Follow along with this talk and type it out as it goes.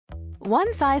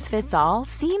One size fits all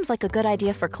seems like a good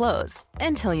idea for clothes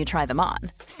until you try them on.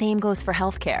 Same goes for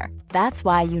healthcare. That's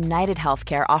why United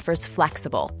Healthcare offers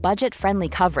flexible, budget-friendly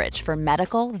coverage for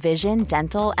medical, vision,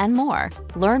 dental, and more.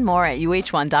 Learn more at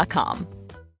uh1.com.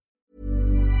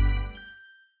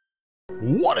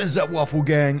 What is up, Waffle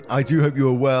Gang? I do hope you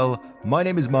are well. My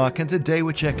name is Mark, and today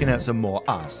we're checking out some more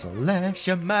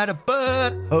r/Yamada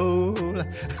Butthole.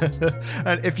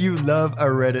 And if you love a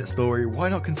Reddit story, why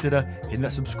not consider hitting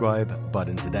that subscribe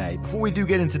button today? Before we do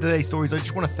get into today's stories, I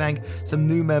just want to thank some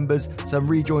new members, some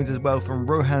rejoins as well, from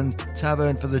Rohan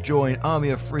Tavern for the join, Army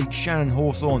of Freaks, Shannon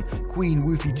Hawthorne, Queen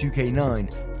Woofy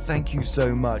 2K9. Thank you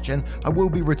so much, and I will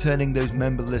be returning those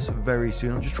member lists very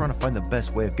soon. I'm just trying to find the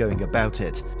best way of going about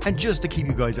it. And just to keep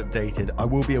you guys updated, I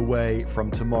will be away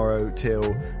from tomorrow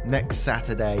till next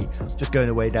Saturday, just going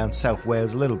away down South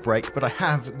Wales, a little break, but I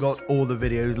have got all the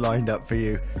videos lined up for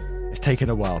you. It's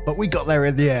taken a while, but we got there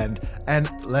in the end,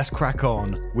 and let's crack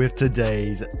on with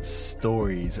today's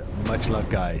stories. Much love,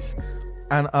 guys.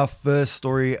 And our first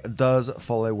story does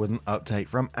follow with an update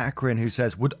from Akron, who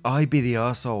says, would I be the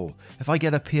arsehole if I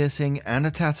get a piercing and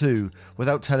a tattoo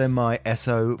without telling my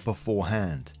SO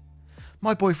beforehand?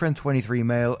 My boyfriend, 23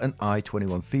 male, and I,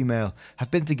 21 female,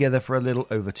 have been together for a little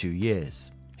over 2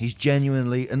 years. He's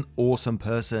genuinely an awesome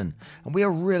person, and we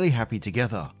are really happy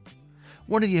together.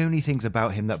 One of the only things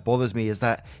about him that bothers me is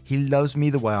that he loves me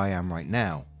the way I am right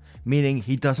now, meaning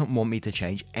he doesn't want me to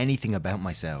change anything about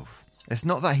myself. It's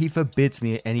not that he forbids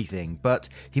me anything, but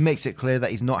he makes it clear that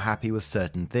he's not happy with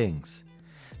certain things.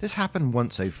 This happened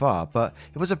once so far, but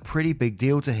it was a pretty big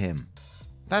deal to him.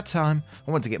 That time,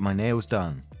 I went to get my nails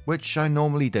done, which I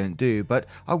normally don't do, but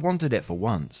I wanted it for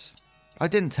once. I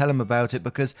didn't tell him about it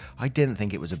because I didn't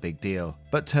think it was a big deal,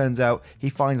 but turns out he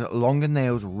finds longer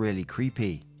nails really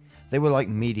creepy. They were like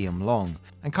medium long,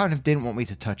 and kind of didn't want me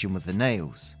to touch him with the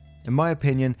nails. In my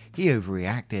opinion, he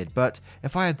overreacted, but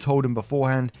if I had told him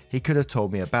beforehand, he could have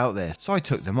told me about this, so I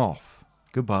took them off.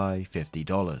 Goodbye,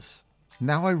 $50.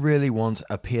 Now I really want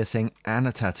a piercing and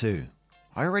a tattoo.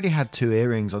 I already had 2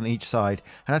 earrings on each side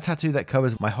and a tattoo that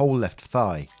covers my whole left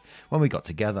thigh when we got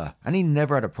together, and he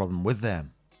never had a problem with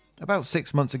them. About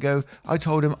 6 months ago, I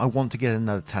told him I want to get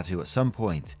another tattoo at some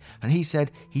point, and he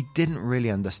said he didn't really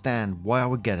understand why I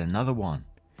would get another one.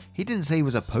 He didn't say he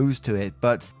was opposed to it,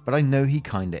 but I know he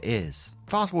kinda is.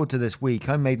 Fast forward to this week,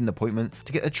 I made an appointment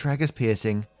to get the tragus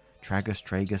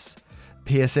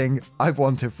piercing I've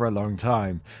wanted for a long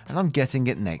time, and I'm getting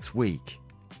it next week.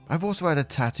 I've also had a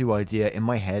tattoo idea in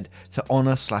my head to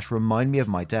honor/remind me of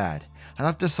my dad, and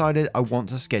I've decided I want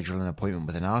to schedule an appointment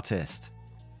with an artist.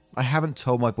 I haven't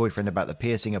told my boyfriend about the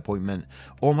piercing appointment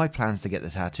or my plans to get the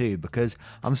tattoo because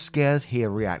I'm scared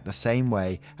he'll react the same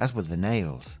way as with the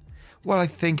nails. Well, I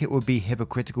think it would be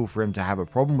hypocritical for him to have a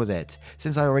problem with it,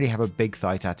 since I already have a big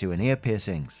thigh tattoo and ear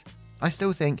piercings. I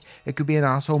still think it could be an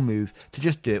arsehole move to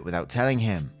just do it without telling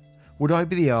him. Would I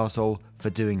be the arsehole for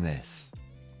doing this?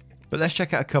 But let's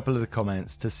check out a couple of the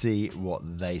comments to see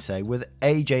what they say. With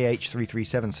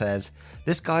AJH337 says,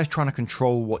 this guy's trying to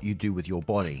control what you do with your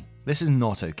body. This is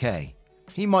not okay.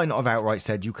 He might not have outright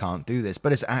said you can't do this,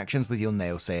 but his actions with your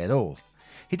nails say it all.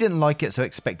 He didn't like it, so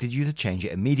expected you to change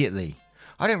it immediately.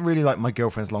 I don't really like my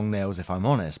girlfriend's long nails if I'm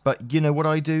honest, but you know what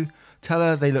I do? Tell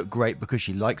her they look great because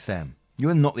she likes them. You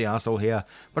are not the arsehole here,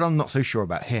 but I'm not so sure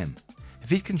about him. If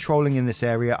he's controlling in this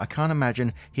area, I can't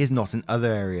imagine he is not in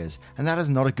other areas, and that is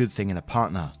not a good thing in a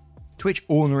partner. To which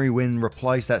Ordinary Win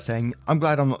replies that saying, I'm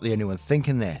glad I'm not the only one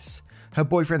thinking this. Her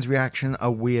boyfriend's reaction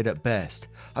are weird at best.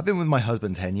 I've been with my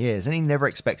husband 10 years, and he never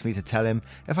expects me to tell him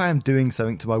if I am doing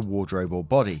something to my wardrobe or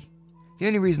body. The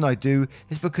only reason I do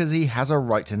is because he has a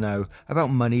right to know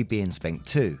about money being spent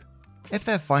too. If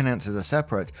their finances are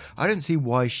separate, I don't see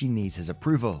why she needs his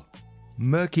approval.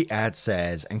 Murky Ad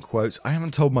says, and quotes, I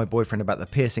haven't told my boyfriend about the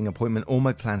piercing appointment or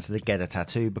my plans to get a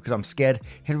tattoo because I'm scared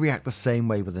he'll react the same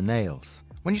way with the nails.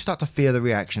 When you start to fear the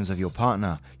reactions of your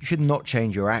partner, you should not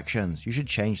change your actions, you should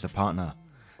change the partner.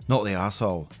 Not the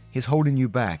arsehole. He's holding you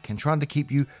back and trying to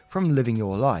keep you from living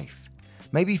your life.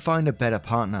 Maybe find a better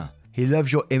partner. He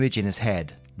loves your image in his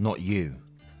head, not you.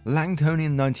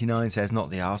 Langtonian99 says not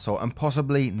the arsehole, and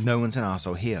possibly no one's an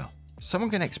arsehole here. Someone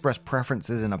can express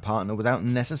preferences in a partner without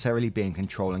necessarily being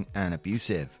controlling and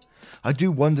abusive. I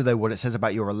do wonder though what it says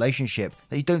about your relationship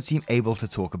that you don't seem able to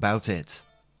talk about it.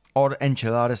 Odd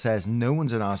Enchilada says no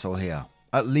one's an arsehole here,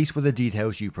 at least with the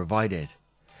details you provided.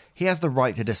 He has the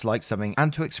right to dislike something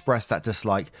and to express that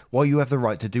dislike, while you have the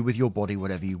right to do with your body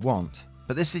whatever you want.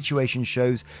 But this situation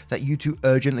shows that you two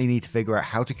urgently need to figure out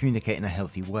how to communicate in a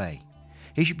healthy way.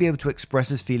 He should be able to express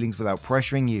his feelings without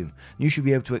pressuring you. You should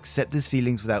be able to accept his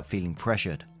feelings without feeling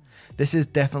pressured. This is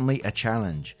definitely a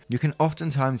challenge. You can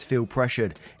oftentimes feel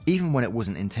pressured, even when it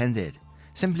wasn't intended,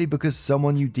 simply because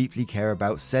someone you deeply care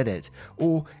about said it,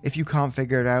 or if you can't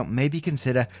figure it out, maybe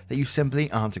consider that you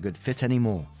simply aren't a good fit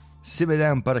anymore. Simmer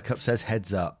Down Buttercup says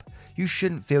heads up. You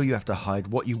shouldn't feel you have to hide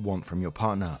what you want from your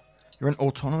partner. You're an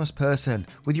autonomous person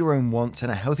with your own wants,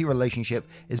 and a healthy relationship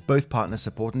is both partners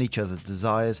supporting each other's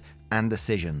desires and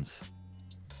decisions.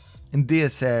 And Dia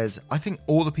says, I think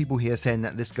all the people here saying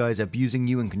that this guy is abusing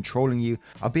you and controlling you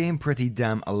are being pretty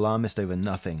damn alarmist over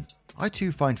nothing. I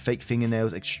too find fake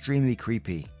fingernails extremely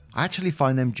creepy. I actually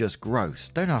find them just gross.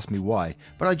 Don't ask me why,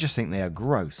 but I just think they are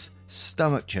gross.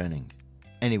 Stomach churning.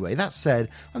 Anyway, that said,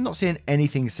 I'm not seeing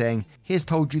anything saying he has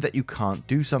told you that you can't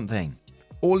do something.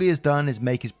 All he has done is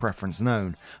make his preference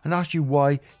known and asked you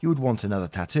why you would want another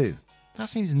tattoo. That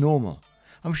seems normal.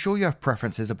 I'm sure you have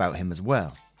preferences about him as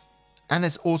well. And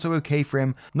it's also okay for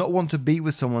him not want to be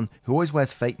with someone who always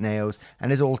wears fake nails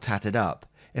and is all tatted up,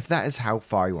 if that is how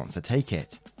far he wants to take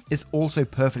it. It's also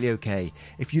perfectly okay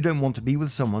if you don't want to be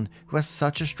with someone who has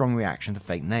such a strong reaction to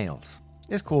fake nails.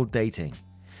 It's called dating.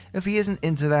 If he isn't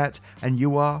into that and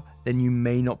you are, then you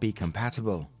may not be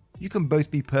compatible. You can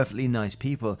both be perfectly nice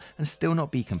people and still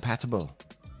not be compatible.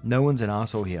 No one's an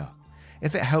arsehole here.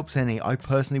 If it helps any, I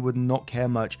personally would not care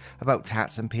much about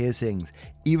tats and piercings,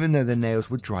 even though the nails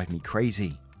would drive me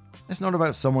crazy. It's not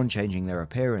about someone changing their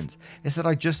appearance, it's that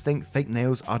I just think fake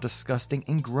nails are disgusting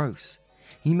and gross.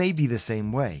 He may be the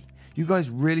same way. You guys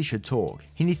really should talk.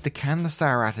 He needs to can the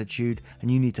sour attitude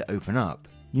and you need to open up.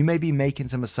 You may be making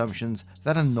some assumptions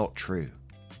that are not true.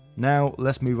 Now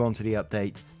let's move on to the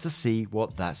update to see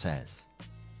what that says.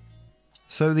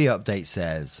 So the update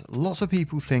says, lots of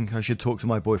people think I should talk to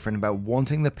my boyfriend about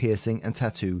wanting the piercing and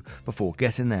tattoo before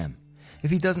getting them.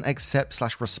 If he doesn't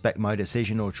accept/respect my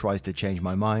decision or tries to change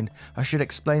my mind, I should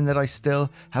explain that I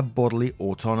still have bodily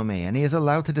autonomy and he is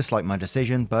allowed to dislike my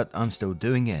decision, but I'm still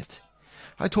doing it.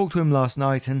 I talked to him last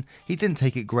night and he didn't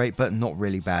take it great, but not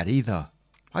really bad either.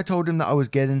 I told him that I was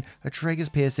getting a Traeger's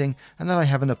piercing and that I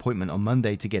have an appointment on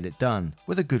Monday to get it done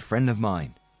with a good friend of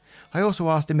mine. I also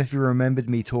asked him if he remembered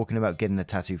me talking about getting a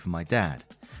tattoo for my dad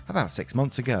about 6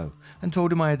 months ago and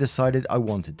told him I had decided I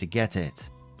wanted to get it,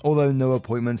 although no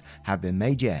appointment had been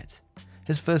made yet.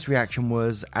 His first reaction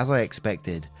was, as I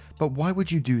expected, but why would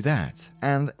you do that?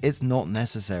 And it's not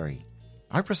necessary.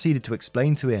 I proceeded to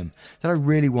explain to him that I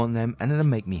really want them and it'll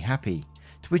make me happy,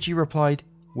 to which he replied,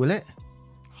 will it?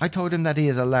 I told him that he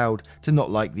is allowed to not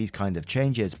like these kind of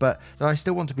changes, but that I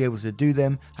still want to be able to do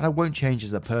them and I won't change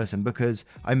as a person because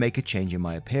I make a change in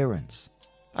my appearance.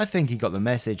 I think he got the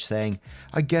message saying,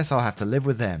 I guess I'll have to live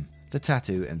with them, the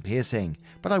tattoo and piercing,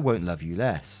 but I won't love you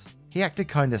less. He acted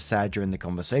kinda sad during the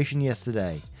conversation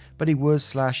yesterday, but he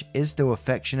was/is still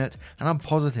affectionate and I'm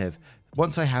positive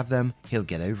once I have them, he'll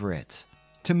get over it.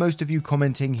 To most of you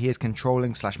commenting he is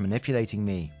controlling/manipulating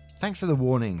me, thanks for the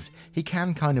warnings. He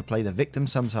can kind of play the victim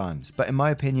sometimes, but in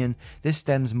my opinion, this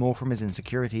stems more from his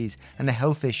insecurities and a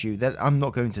health issue that I'm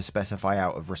not going to specify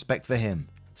out of respect for him.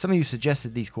 Some of you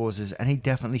suggested these causes and he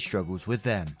definitely struggles with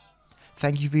them.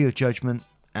 Thank you for your judgment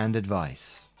and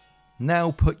advice. Now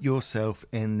put yourself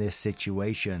in this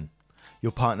situation.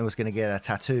 Your partner was going to get a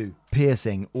tattoo,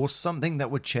 piercing, or something that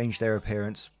would change their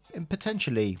appearance in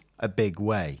potentially a big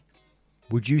way.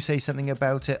 Would you say something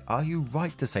about it? Are you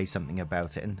right to say something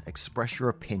about it and express your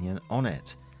opinion on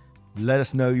it? Let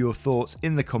us know your thoughts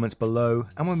in the comments below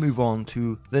and we'll move on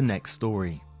to the next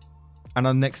story. And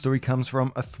our next story comes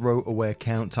from a throwaway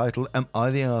account titled, Am I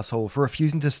the Arsehole for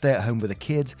refusing to stay at home with the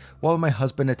kids while my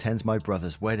husband attends my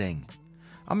brother's wedding?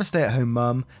 I'm a stay-at-home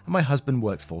mum and my husband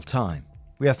works full-time.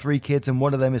 We have 3 kids and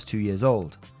one of them is 2 years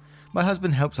old. My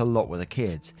husband helps a lot with the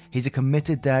kids. He's a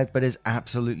committed dad but is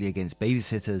absolutely against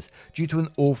babysitters due to an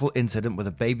awful incident with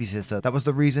a babysitter that was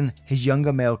the reason his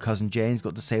younger male cousin James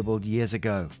got disabled years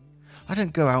ago. I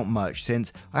don't go out much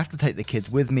since I have to take the kids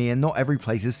with me and not every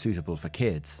place is suitable for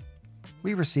kids.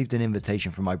 We received an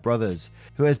invitation from my brother's,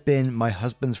 who has been my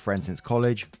husband's friend since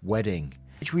college, wedding,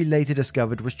 which we later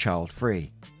discovered was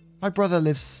child-free. My brother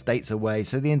lives states away,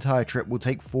 so the entire trip will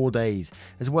take 4 days,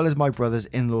 as well as my brother's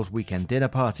in-laws' weekend dinner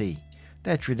party.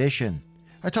 Their tradition.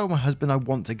 I told my husband I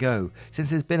want to go,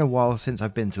 since it's been a while since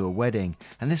I've been to a wedding,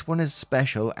 and this one is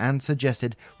special, and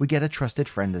suggested we get a trusted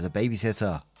friend as a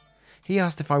babysitter. He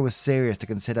asked if I was serious to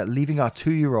consider leaving our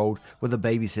 2-year-old with a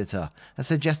babysitter, and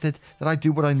suggested that I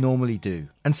do what I normally do,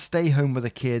 and stay home with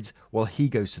the kids while he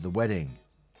goes to the wedding.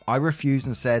 I refused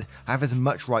and said I have as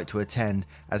much right to attend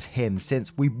as him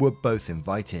since we were both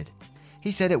invited.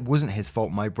 He said it wasn't his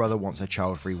fault my brother wants a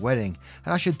child-free wedding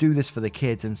and I should do this for the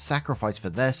kids and sacrifice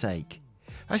for their sake.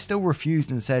 I still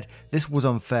refused and said this was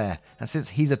unfair, and since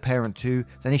he's a parent too,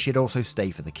 then he should also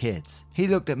stay for the kids. He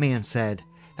looked at me and said,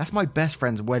 "That's my best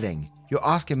friend's wedding. You're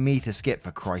asking me to skip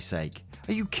for Christ's sake.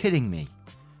 Are you kidding me?"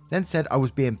 Then said I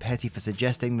was being petty for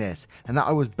suggesting this, and that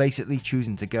I was basically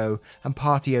choosing to go and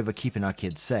party over keeping our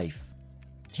kids safe.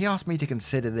 He asked me to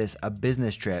consider this a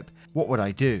business trip. What would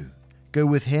I do? Go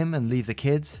with him and leave the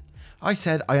kids? I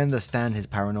said I understand his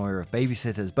paranoia of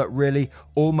babysitters, but really,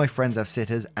 all my friends have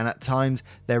sitters and at times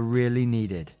they're really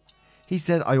needed. He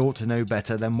said I ought to know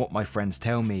better than what my friends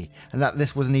tell me, and that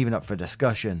this wasn't even up for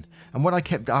discussion. And when I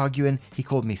kept arguing, he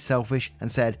called me selfish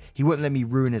and said he wouldn't let me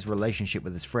ruin his relationship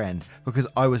with his friend because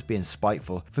I was being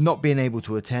spiteful for not being able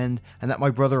to attend, and that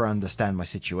my brother understand my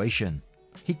situation.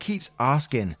 He keeps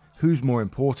asking who's more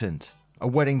important, a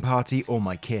wedding party or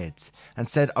my kids, and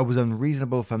said I was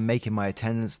unreasonable for making my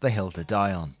attendance the hill to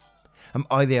die on. Am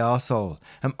I the arsehole?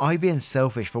 Am I being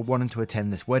selfish for wanting to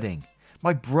attend this wedding?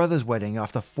 My brother's wedding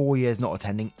after 4 years not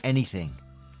attending anything.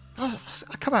 I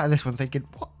come out of this one thinking,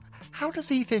 what? How does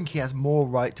he think he has more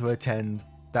right to attend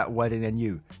that wedding than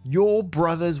you? Your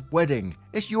brother's wedding.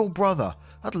 It's your brother.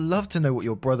 I'd love to know what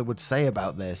your brother would say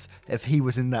about this if he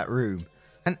was in that room.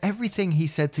 And everything he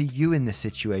said to you in this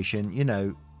situation,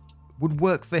 would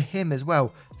work for him as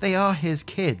well. They are his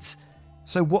kids.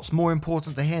 So what's more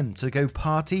important to him, to go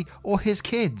party or his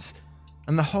kids?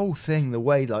 And the whole thing, the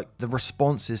way the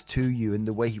responses to you and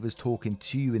the way he was talking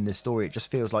to you in this story, it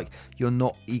just feels like you're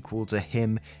not equal to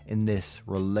him in this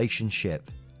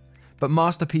relationship. But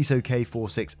Masterpiece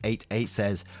OK4688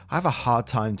 says, I have a hard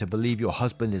time to believe your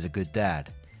husband is a good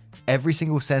dad. Every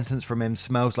single sentence from him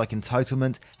smells like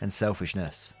entitlement and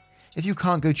selfishness. If you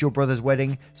can't go to your brother's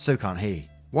wedding, so can't he.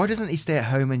 Why doesn't he stay at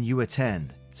home and you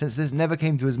attend? Since this never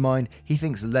came to his mind, he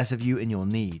thinks less of you and your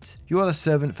needs. You are the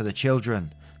servant for the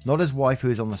children, not his wife who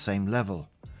is on the same level.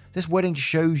 This wedding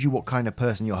shows you what kind of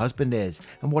person your husband is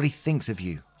and what he thinks of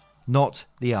you, not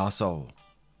the arsehole.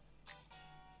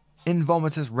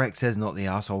 Invomitus Rex says not the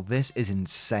arsehole. This is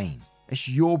insane. It's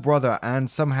your brother and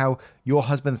somehow your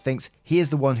husband thinks he is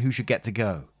the one who should get to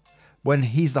go, when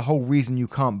he's the whole reason you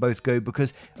can't both go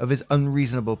because of his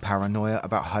unreasonable paranoia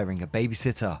about hiring a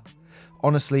babysitter.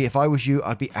 Honestly, if I was you,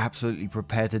 I'd be absolutely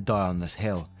prepared to die on this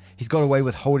hill. He's got away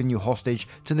with holding you hostage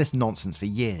to this nonsense for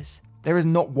years. There is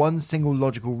not one single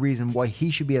logical reason why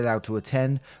he should be allowed to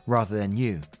attend rather than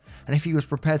you. And if he was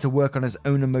prepared to work on his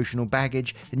own emotional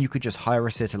baggage, then you could just hire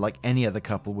a sitter like any other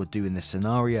couple would do in this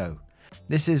scenario.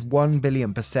 This is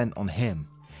 1,000,000,000% on him.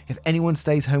 If anyone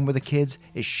stays home with the kids,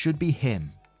 it should be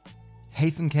him.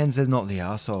 Hatham Ken says not the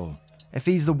arsehole. If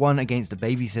he's the one against the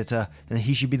babysitter, then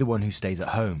he should be the one who stays at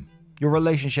home. Your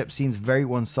relationship seems very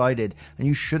one-sided and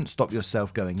you shouldn't stop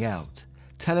yourself going out.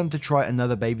 Tell him to try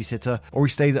another babysitter or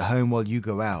he stays at home while you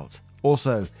go out.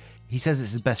 Also, he says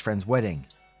it's his best friend's wedding.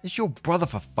 It's your brother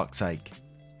for fuck's sake.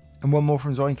 And one more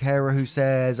from Zoinkera who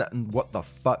says, what the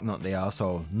fuck, not the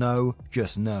arsehole. No,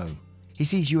 just no. He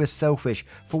sees you as selfish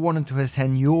for wanting to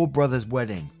attend your brother's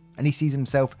wedding, and he sees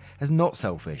himself as not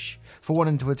selfish for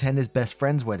wanting to attend his best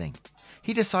friend's wedding.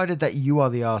 He decided that you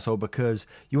are the arsehole because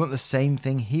you want the same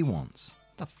thing he wants.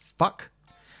 The fuck?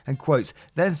 And quotes,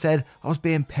 then said, I was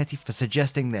being petty for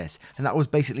suggesting this, and that was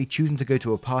basically choosing to go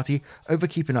to a party over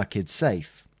keeping our kids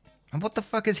safe. And what the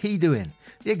fuck is he doing?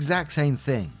 The exact same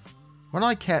thing. When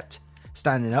I kept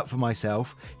standing up for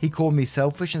myself, he called me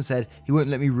selfish and said he wouldn't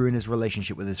let me ruin his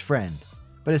relationship with his friend.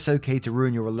 But it's okay to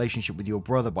ruin your relationship with your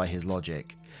brother by his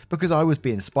logic, because I was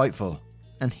being spiteful,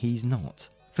 and he's not.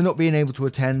 For not being able to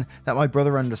attend, that my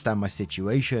brother understand my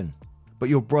situation. But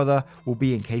your brother will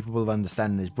be incapable of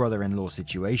understanding his brother-in-law's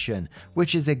situation,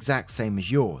 which is the exact same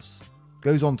as yours.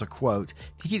 Goes on to quote,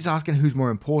 he keeps asking who's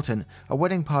more important, a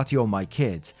wedding party or my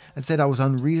kids, and said I was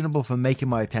unreasonable for making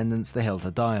my attendance the hill to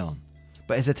die on.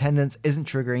 But his attendance isn't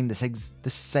triggering the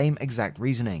same exact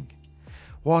reasoning.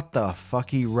 What the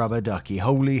fucky rubber ducky,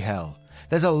 holy hell.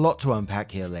 There's a lot to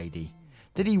unpack here, lady.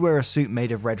 Did he wear a suit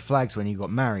made of red flags when he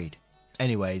got married?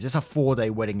 Anyways, it's a 4-day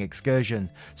wedding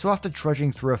excursion, so after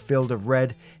trudging through a field of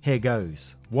red, here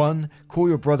goes. 1. Call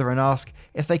your brother and ask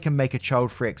if they can make a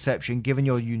child-free exception given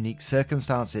your unique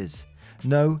circumstances.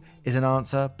 No is an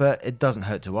answer, but it doesn't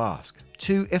hurt to ask.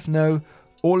 2. If no,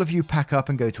 all of you pack up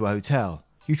and go to a hotel.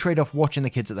 You trade off watching the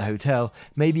kids at the hotel,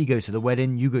 maybe he goes to the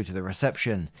wedding, you go to the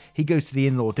reception. He goes to the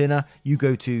in-law dinner, you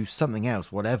go to something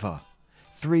else, whatever.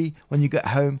 3. When you get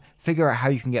home, figure out how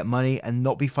you can get money and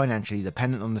not be financially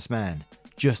dependent on this man,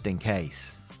 just in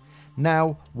case.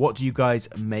 Now, what do you guys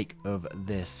make of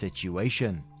this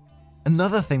situation?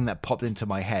 Another thing that popped into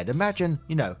my head, imagine,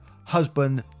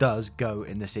 husband does go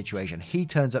in this situation. He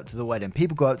turns up to the wedding.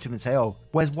 People go up to him and say, oh,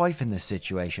 where's wife in this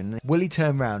situation? Will he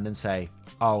turn around and say,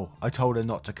 oh, I told her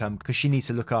not to come because she needs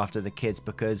to look after the kids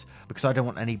because I don't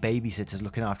want any babysitters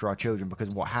looking after our children because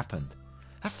of what happened?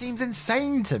 That seems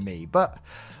insane to me, but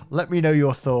let me know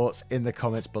your thoughts in the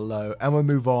comments below and we'll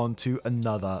move on to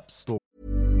another story.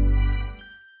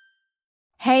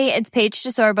 Hey, it's Paige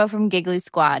DeSorbo from Giggly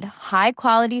Squad. High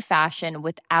quality fashion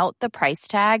without the price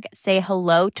tag. Say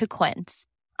hello to Quince.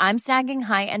 I'm snagging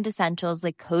high-end essentials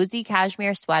like cozy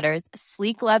cashmere sweaters,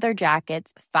 sleek leather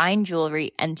jackets, fine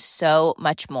jewelry, and so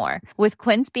much more. With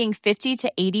Quince being 50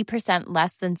 to 80%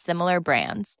 less than similar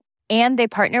brands. And they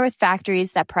partner with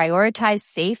factories that prioritize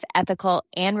safe, ethical,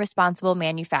 and responsible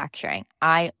manufacturing.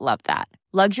 I love that.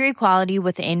 Luxury quality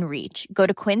within reach. Go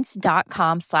to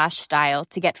quince.com/style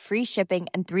to get free shipping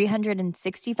and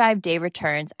 365-day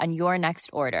returns on your next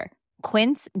order.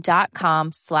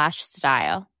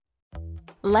 Quince.com/style.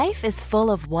 Life is full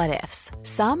of what-ifs.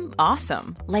 Some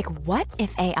awesome, like what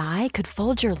if AI could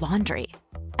fold your laundry?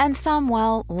 And some,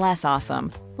 well, less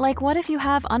awesome, like what if you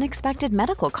have unexpected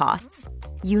medical costs?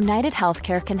 United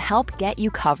Healthcare can help get you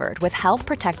covered with Health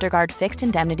Protector Guard fixed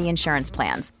indemnity insurance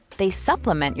plans. They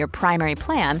supplement your primary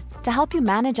plan to help you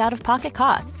manage out-of-pocket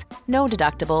costs. No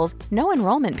deductibles, no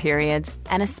enrollment periods,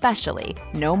 and especially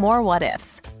no more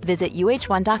what-ifs. Visit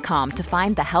uh1.com to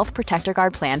find the Health Protector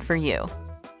Guard plan for you.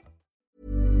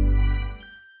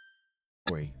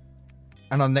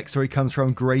 And our next story comes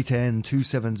from Great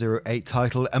N2708,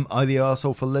 titled, Am I the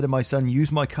arsehole for letting my son use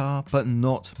my car but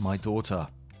not my daughter?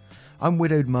 I'm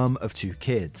widowed mum of 2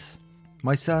 kids.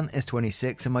 My son is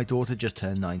 26 and my daughter just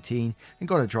turned 19 and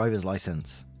got a driver's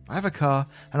license. I have a car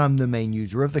and I'm the main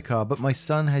user of the car, but my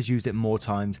son has used it more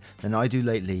times than I do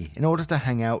lately in order to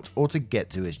hang out or to get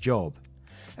to his job.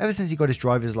 Ever since he got his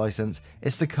driver's license,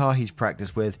 it's the car he's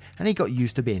practiced with and he got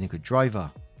used to being a good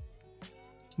driver.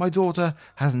 My daughter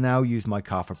has now used my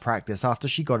car for practice after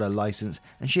she got her license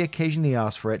and she occasionally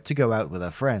asks for it to go out with her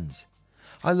friends.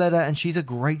 I let her and she's a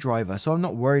great driver, so I'm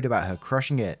not worried about her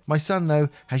crushing it. My son, though,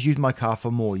 has used my car for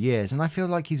more years and I feel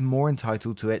like he's more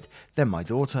entitled to it than my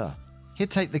daughter. He'd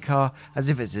take the car as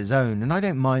if it's his own and I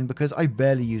don't mind because I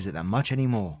barely use it that much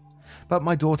anymore. But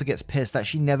my daughter gets pissed that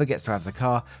she never gets to have the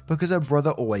car because her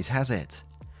brother always has it.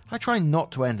 I try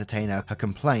not to entertain her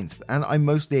complaints and I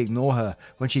mostly ignore her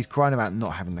when she's crying about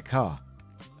not having the car.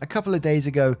 A couple of days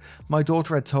ago, my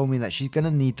daughter had told me that she's going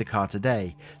to need the car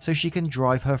today so she can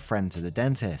drive her friend to the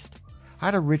dentist. I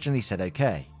had originally said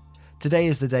okay. Today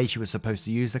is the day she was supposed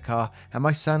to use the car and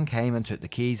my son came and took the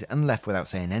keys and left without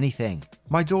saying anything.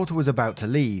 My daughter was about to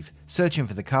leave, searching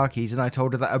for the car keys, and I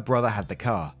told her that her brother had the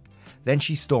car. Then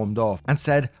she stormed off and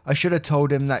said I should have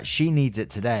told him that she needs it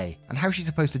today and how she's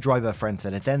supposed to drive her friend to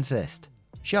the dentist.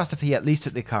 She asked if he at least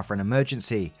took the car for an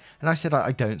emergency, and I said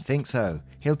I don't think so,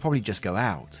 he'll probably just go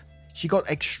out. She got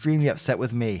extremely upset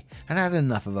with me and had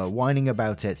enough of her whining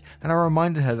about it, and I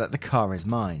reminded her that the car is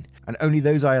mine, and only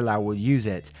those I allow will use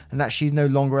it, and that she's no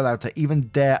longer allowed to even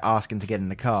dare ask him to get in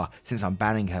the car since I'm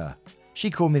banning her.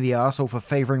 She called me the arsehole for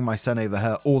favouring my son over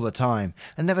her all the time,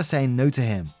 and never saying no to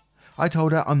him. I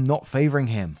told her I'm not favouring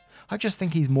him. I just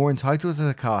think he's more entitled to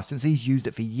the car since he's used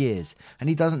it for years, and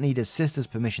he doesn't need his sister's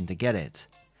permission to get it.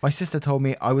 My sister told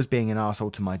me I was being an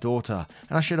arsehole to my daughter,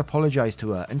 and I should apologise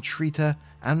to her and treat her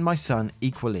and my son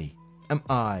equally. Am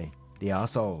I the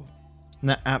arsehole?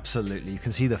 Now, absolutely, you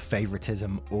can see the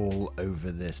favouritism all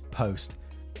over this post.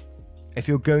 If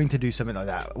you're going to do something like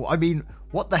that, I mean,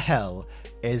 what the hell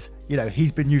is,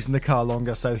 he's been using the car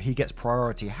longer so he gets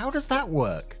priority. How does that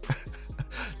work?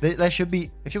 There should be,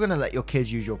 if you're going to let your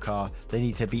kids use your car, they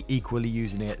need to be equally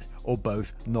using it, or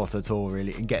both, not at all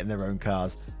really, and getting their own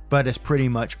cars. But it's pretty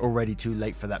much already too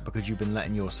late for that because you've been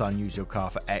letting your son use your car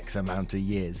for X amount of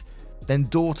years. Then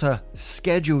daughter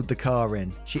scheduled the car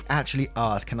in. She actually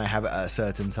asked, can I have it at a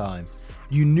certain time?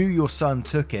 You knew your son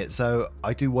took it, so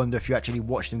I do wonder if you actually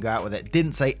watched him go out with it.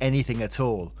 Didn't say anything at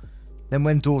all. Then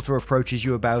when daughter approaches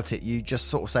you about it, you just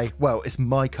sort of say, well, it's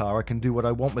my car, I can do what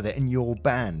I want with it, and you're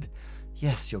banned.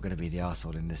 Yes, you're going to be the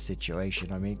arsehole in this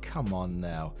situation. I mean, come on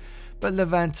now. But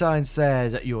Levantine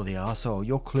says, you're the arsehole.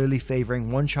 You're clearly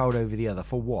favouring one child over the other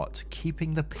for what?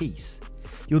 Keeping the peace.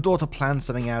 Your daughter planned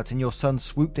something out and your son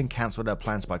swooped and cancelled her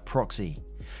plans by proxy.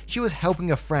 She was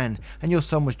helping a friend and your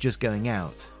son was just going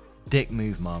out. Dick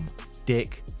move, mum.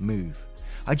 Dick move.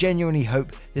 I genuinely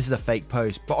hope this is a fake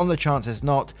post, but on the chance it's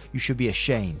not, you should be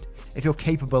ashamed. If you're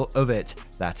capable of it,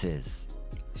 that is.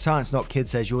 Science Not Kid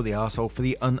says you're the arsehole for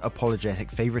the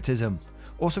unapologetic favoritism.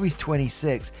 Also, he's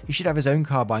 26. He should have his own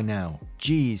car by now.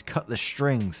 Jeez, cut the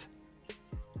strings.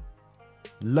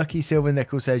 Lucky Silver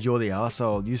Nickel says you're the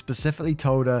arsehole. You specifically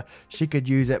told her she could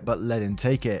use it but let him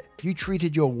take it. You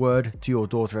treated your word to your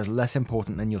daughter as less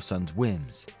important than your son's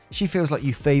whims. She feels like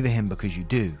you favour him because you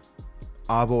do.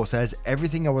 Arbor says,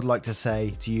 everything I would like to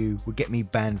say to you would get me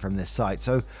banned from this site,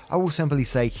 so I will simply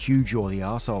say, huge, you're the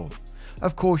arsehole.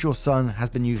 Of course your son has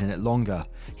been using it longer.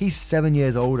 He's 7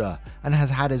 years older and has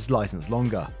had his license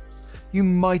longer. You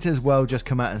might as well just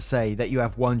come out and say that you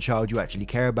have one child you actually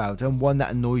care about and one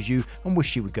that annoys you and wish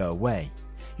she would go away.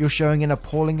 You're showing an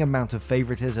appalling amount of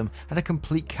favoritism and a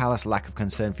complete callous lack of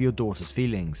concern for your daughter's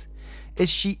feelings. Is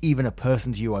she even a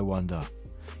person to you, I wonder?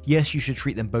 Yes, you should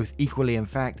treat them both equally. In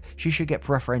fact, she should get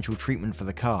preferential treatment for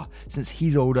the car, since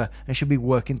he's older and should be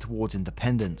working towards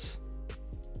independence.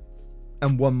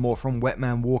 And one more from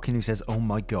Wetman Walking, who says, oh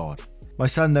my god. My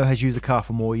son though has used the car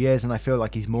for more years and I feel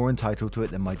like he's more entitled to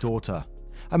it than my daughter.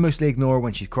 I mostly ignore her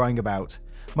when she's crying about.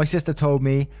 My sister told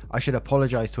me I should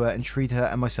apologise to her and treat her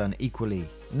and my son equally.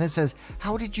 And then says,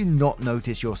 how did you not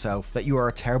notice yourself that you are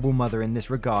a terrible mother in this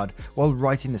regard while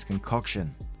writing this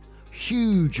concoction?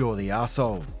 Huge, you're the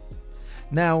arsehole.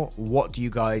 Now, what do you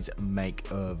guys make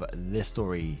of this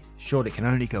story? Sure, it can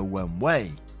only go one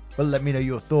way. But let me know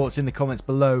your thoughts in the comments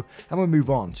below and we'll move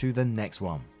on to the next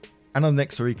one. And our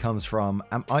next story comes from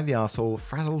Am I the Arsehole?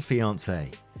 Frazzled Fiance.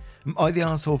 Am I the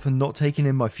arsehole for not taking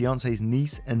in my fiance's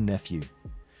niece and nephew?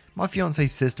 My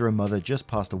fiance's sister and mother just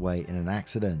passed away in an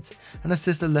accident, and her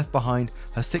sister left behind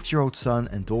her 6-year-old son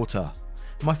and daughter.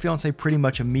 My fiance pretty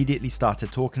much immediately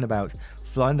started talking about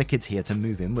flying the kids here to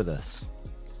move in with us.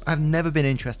 I've never been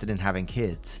interested in having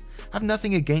kids. I have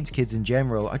nothing against kids in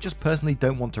general, I just personally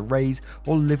don't want to raise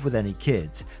or live with any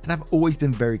kids, and I've always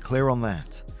been very clear on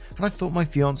that. And I thought my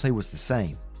fiance was the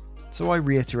same. So I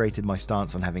reiterated my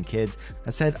stance on having kids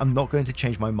and said I'm not going to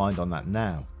change my mind on that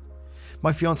now.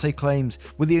 My fiance claims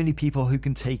we're the only people who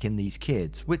can take in these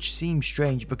kids, which seems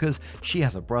strange because she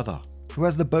has a brother, who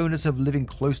has the bonus of living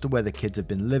close to where the kids have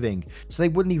been living, so they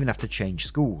wouldn't even have to change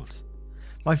schools.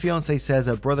 My fiance says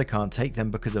her brother can't take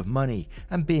them because of money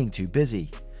and being too busy,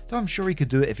 though I'm sure he could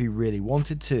do it if he really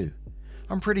wanted to.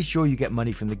 I'm pretty sure you get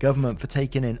money from the government for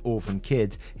taking in orphan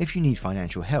kids if you need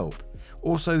financial help.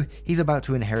 Also, he's about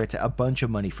to inherit a bunch of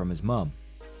money from his mum.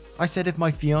 I said if my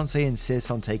fiance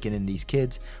insists on taking in these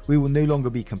kids, we will no longer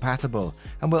be compatible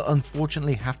and will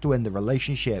unfortunately have to end the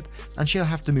relationship and she'll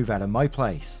have to move out of my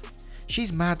place.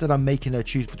 She's mad that I'm making her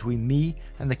choose between me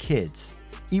and the kids,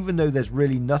 even though there's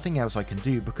really nothing else I can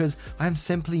do because I am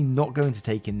simply not going to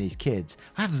take in these kids.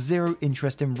 I have zero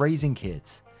interest in raising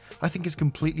kids. I think it's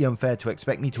completely unfair to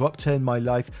expect me to upturn my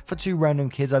life for 2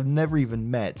 random kids I've never even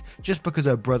met just because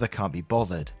her brother can't be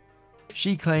bothered.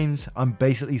 She claims I'm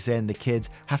basically saying the kids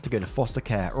have to go to foster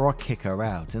care or I'll kick her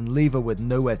out and leave her with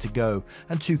nowhere to go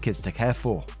and 2 kids to care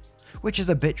for. Which is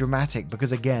a bit dramatic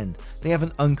because again, they have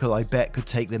an uncle I bet could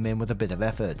take them in with a bit of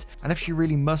effort, and if she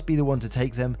really must be the one to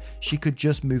take them, she could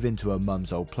just move into her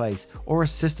mum's old place or her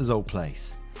sister's old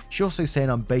place. She's also saying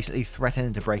I'm basically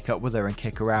threatening to break up with her and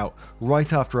kick her out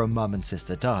right after her mum and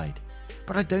sister died.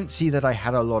 But I don't see that I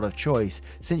had a lot of choice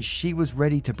since she was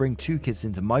ready to bring 2 kids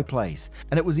into my place,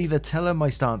 and it was either tell her my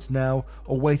stance now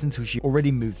or wait until she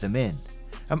already moved them in.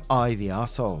 Am I the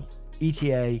arsehole?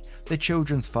 ETA, the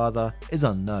children's father, is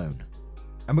unknown.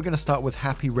 And we're going to start with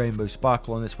Happy Rainbow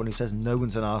Sparkle on this one, who says no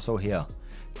one's an arsehole here.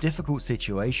 Difficult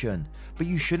situation, but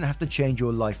you shouldn't have to change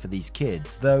your life for these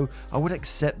kids, though I would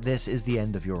accept this is the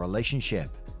end of your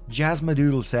relationship.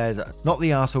 Jasmadoodle says, not the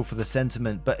arsehole for the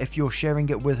sentiment, but if you're sharing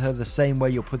it with her the same way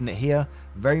you're putting it here,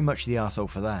 very much the arsehole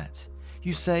for that.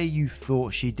 You say you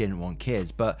thought she didn't want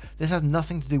kids, but this has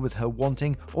nothing to do with her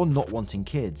wanting or not wanting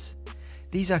kids.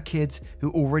 These are kids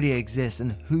who already exist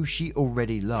and who she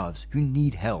already loves, who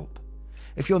need help.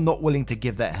 If you're not willing to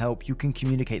give that help, you can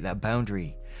communicate that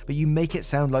boundary, but you make it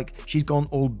sound like she's gone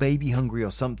all baby hungry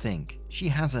or something. She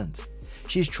hasn't.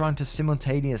 She's trying to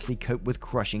simultaneously cope with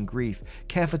crushing grief,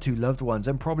 care for 2 loved ones,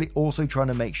 and probably also trying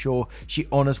to make sure she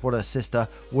honors what her sister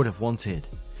would have wanted.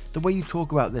 The way you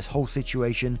talk about this whole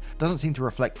situation doesn't seem to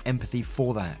reflect empathy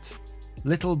for that.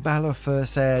 Little Balafur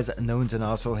says, no one's an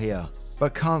arsehole here,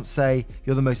 but can't say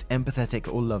you're the most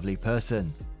empathetic or lovely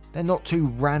person. They're not 2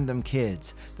 random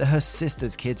kids, they're her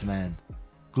sister's kids, man.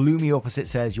 Gloomy Opposite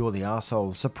says you're the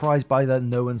arsehole, surprised by the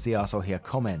no one's the arsehole here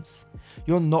comments.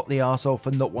 You're not the arsehole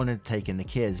for not wanting to take in the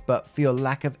kids, but for your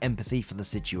lack of empathy for the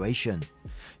situation.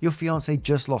 Your fiance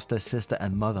just lost her sister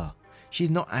and mother. She's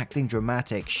not acting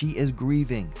dramatic, she is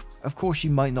grieving. Of course she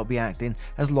might not be acting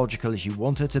as logical as you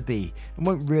want her to be and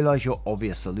won't realise your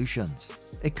obvious solutions.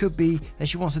 It could be that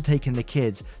she wants to take in the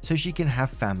kids so she can have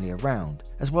family around,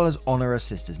 as well as honour her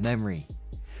sister's memory,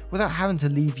 without having to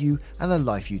leave you and the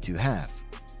life you two have.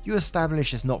 You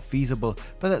establish it's not feasible,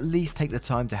 but at least take the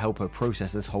time to help her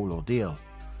process this whole ordeal.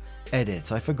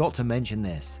 Edit, I forgot to mention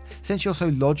this. Since you're so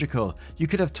logical, you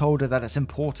could have told her that it's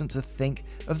important to think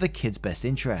of the kids' best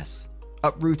interests.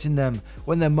 Uprooting them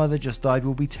when their mother just died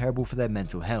will be terrible for their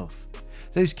mental health.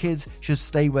 Those kids should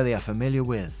stay where they are familiar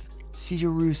with.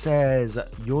 Cijaru says,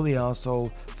 you're the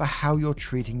arsehole for how you're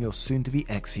treating your soon-to-be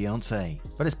ex-fiancé.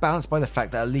 But it's balanced by the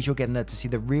fact that at least you're getting her to see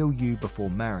the real you before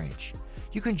marriage.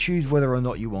 You can choose whether or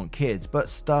not you want kids, but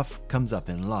stuff comes up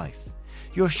in life.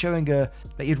 You're showing her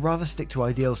that you'd rather stick to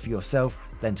ideals for yourself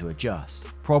than to adjust,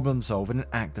 problem solve and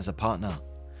act as a partner.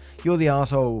 You're the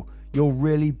arsehole, you're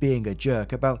really being a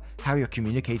jerk about how you're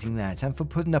communicating that and for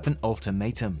putting up an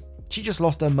ultimatum. She just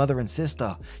lost her mother and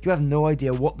sister. You have no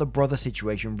idea what the brother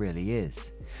situation really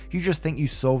is. You just think you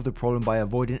solved the problem by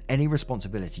avoiding any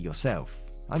responsibility yourself.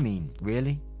 I mean,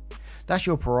 really? That's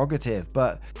your prerogative,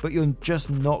 but you're just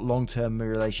not long-term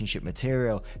relationship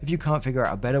material if you can't figure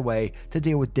out a better way to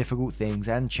deal with difficult things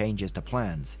and changes to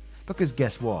plans. Because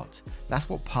guess what? That's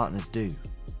what partners do.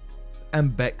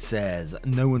 And Beck says,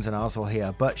 no one's an arsehole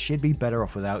here, but she'd be better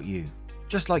off without you.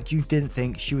 Just like you didn't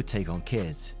think she would take on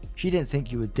kids. She didn't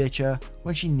think you would ditch her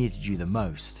when she needed you the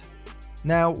most.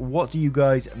 Now, what do you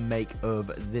guys make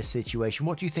of this situation?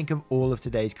 What do you think of all of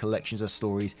today's collections of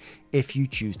stories if you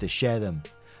choose to share them?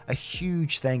 A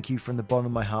huge thank you from the bottom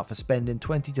of my heart for spending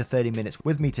 20 to 30 minutes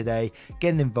with me today,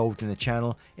 getting involved in the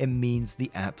channel. It means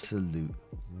the absolute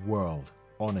world,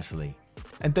 honestly.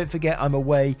 And don't forget, I'm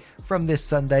away from this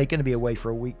Sunday, going to be away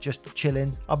for a week, just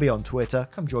chilling. I'll be on Twitter,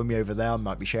 come join me over there, I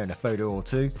might be sharing a photo or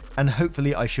two. And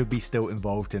hopefully I should be still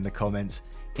involved in the comments,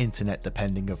 internet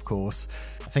depending of course.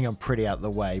 I think I'm pretty out of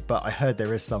the way, but I heard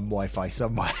there is some Wi-Fi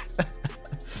somewhere.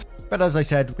 But as I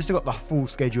said, we've still got the full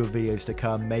schedule of videos to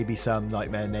come, maybe some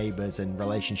Nightmare Neighbours and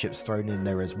relationships thrown in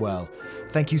there as well.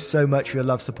 Thank you so much for your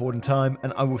love, support and time,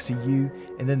 and I will see you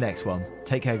in the next one.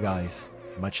 Take care guys,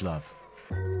 much love.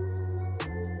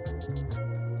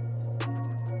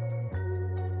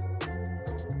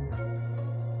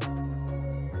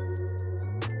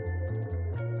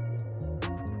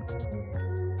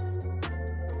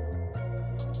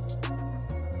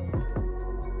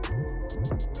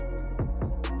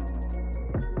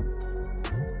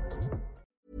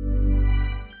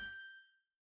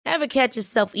 Ever catch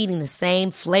yourself eating the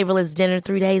same flavorless dinner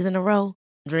 3 days in a row?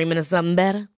 Dreaming of something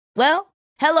better? Well,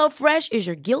 HelloFresh is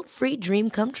your guilt-free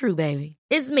dream come true, baby.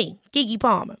 It's me, Keke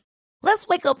Palmer. Let's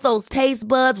wake up those taste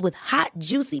buds with hot,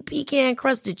 juicy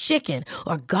pecan-crusted chicken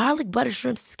or garlic butter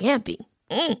shrimp scampi.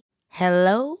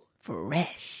 Hello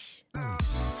Fresh.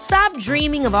 Stop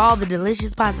dreaming of all the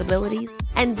delicious possibilities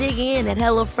and dig in at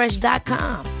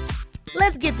HelloFresh.com.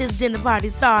 Let's get this dinner party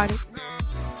started.